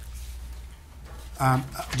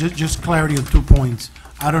 Just clarity of 2 points.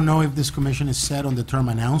 I don't know if this commission is set on the term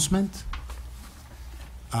announcement.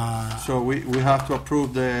 So we have to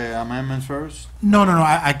approve the amendments first? No,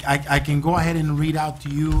 I can go ahead and read out to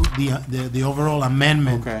you the overall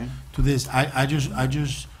amendment Okay. to this. I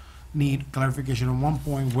just need clarification on 1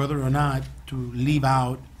 point, whether or not to leave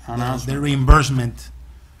out the Announcement. reimbursement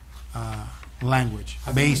language,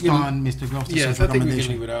 based we can- on Mr. Gulfstre's Yes, I think we can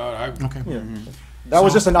leave recommendation. it out. Okay. Yeah. That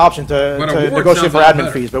was just an option to But award negotiate sounds for a lot admin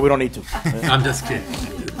better. fees, but we don't need to. I'm just kidding.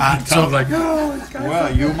 So, Sounds like,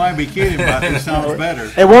 Well, you might be kidding, but it sounds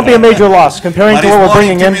better. It won't be a major loss comparing But to it's what we're more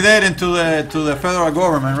bringing in. intimidating to the federal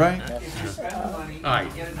government, right? If you spend the money, Aye. you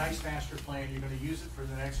get a nice master plan, you're going to use it for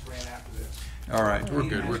the next grant after this. All right. we're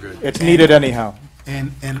good. It's needed anyhow.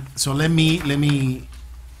 and so let me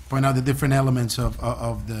point out the different elements of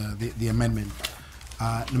the amendment.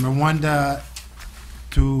 Number one,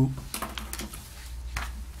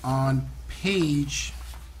 on page,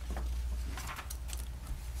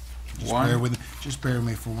 just bear with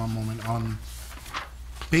me for 1 moment. On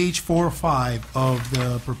page 4 or 5 of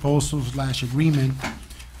the proposal / agreement,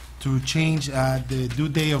 to change the due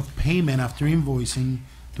day of payment after invoicing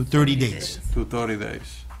to 30 days. To 30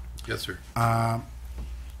 days. Yes, sir.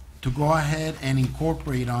 To go ahead and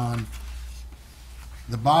incorporate on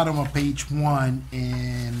the bottom of page 1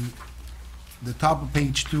 and the top of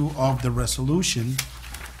page 2 of the resolution,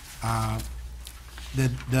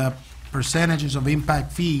 the percentages of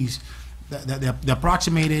impact fees, the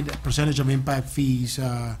approximated percentage of impact fees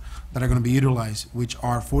that are going to be utilized, which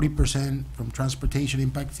are 40% from transportation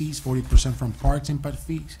impact fees, 40% from parks impact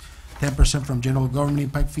fees, 10% from general government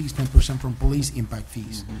impact fees, 10% from police impact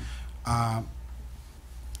fees.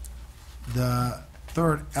 The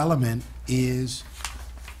third element is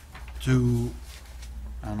to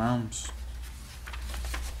Announce.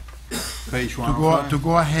 Page to 105.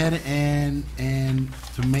 go ahead and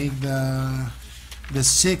to make the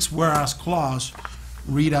sixth whereas clause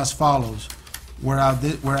read as follows.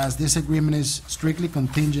 Whereas this agreement is strictly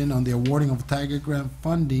contingent on the awarding of Tiger Grant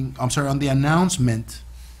funding, on the announcement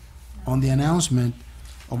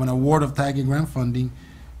of an award of Tiger Grant funding,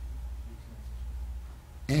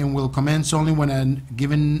 and will commence only when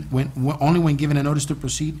given a notice to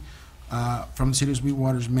proceed from the City of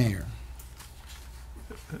Sweetwater's mayor.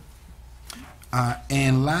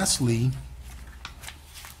 And lastly,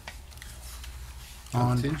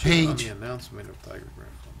 on Contingent on page, the announcement of Tiger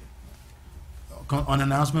Grant funding. on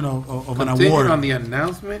announcement of an Contingent award, on the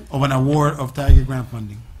announcement? of an award of Tiger Grant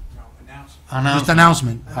funding. No, announcement. Just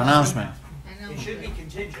announcement. Announcement. It should be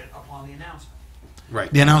contingent upon the announcement. Right.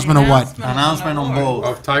 The announcement of what? Announcement on both.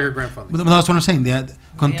 Of Tiger Grant funding. But that's what I'm saying, that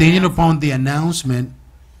contingent upon the announcement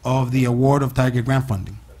of the award of Tiger Grant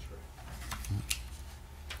funding.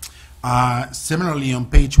 Similarly, on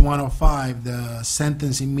page 105, the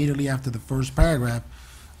sentence immediately after the first paragraph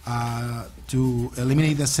to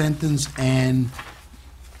eliminate the sentence and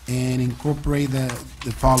incorporate the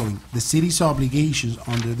following. The city's obligations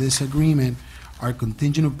under this agreement are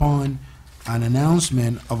contingent upon an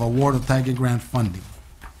announcement of award of Tiger Grant funding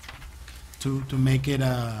to make it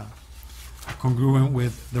congruent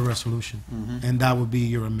with the resolution. And that would be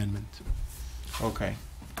your amendment. Okay.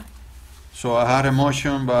 So I had a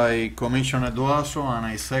motion by Commissioner Duaso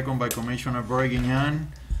and a second by Commissioner Bergignan.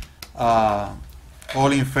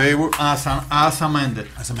 All in favor, as amended.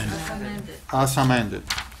 As amended. Amended. As amended.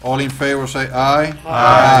 All in favor say aye.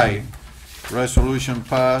 Aye. Resolution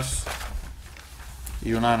passed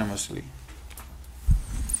unanimously.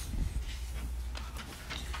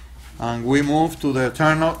 And we move to the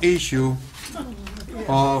eternal issue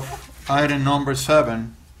of item number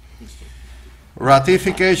 7,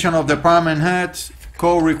 ratification of department heads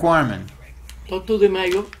code requirement, Talk to the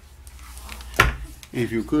mayor.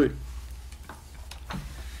 if you could.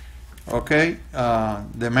 Okay,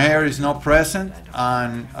 the mayor is not present,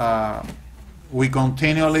 and we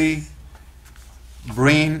continually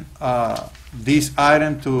bring this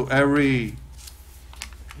item to every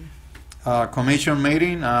commission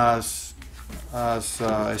meeting as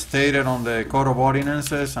stated on the Code of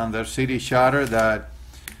Ordinances and the city charter that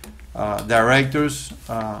directors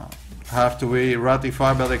have to be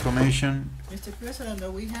ratified by the commission. Mr. President,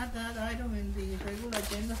 do we have that item in the regular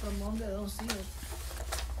agenda for Monday? I don't see it.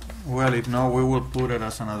 Well, if not, we will put it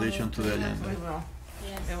as an addition to the We agenda. will.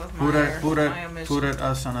 It was Put my it, omission. put it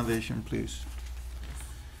as an addition, please.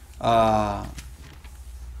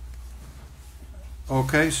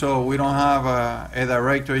 Okay, so we don't have a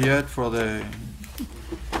director yet for the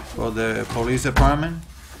police department.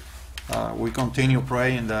 We continue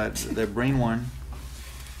praying that they bring one.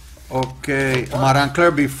 Okay, Madam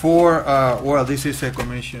Clerk, before, well, this is a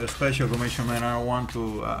commission, a special commission, and I don't want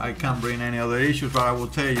to, I can't bring any other issues, but I will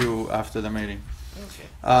tell you after the meeting.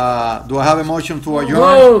 Do I have a motion to adjourn?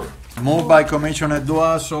 Move. Moved by Commissioner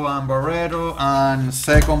Duaso and Barreto, and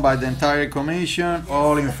second by the entire commission.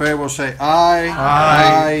 All in favor say aye.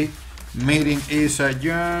 Aye. Meeting is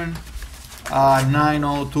adjourned at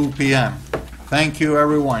 9:02 p.m. Thank you,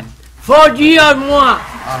 everyone. 4 years more.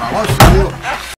 Ah, no,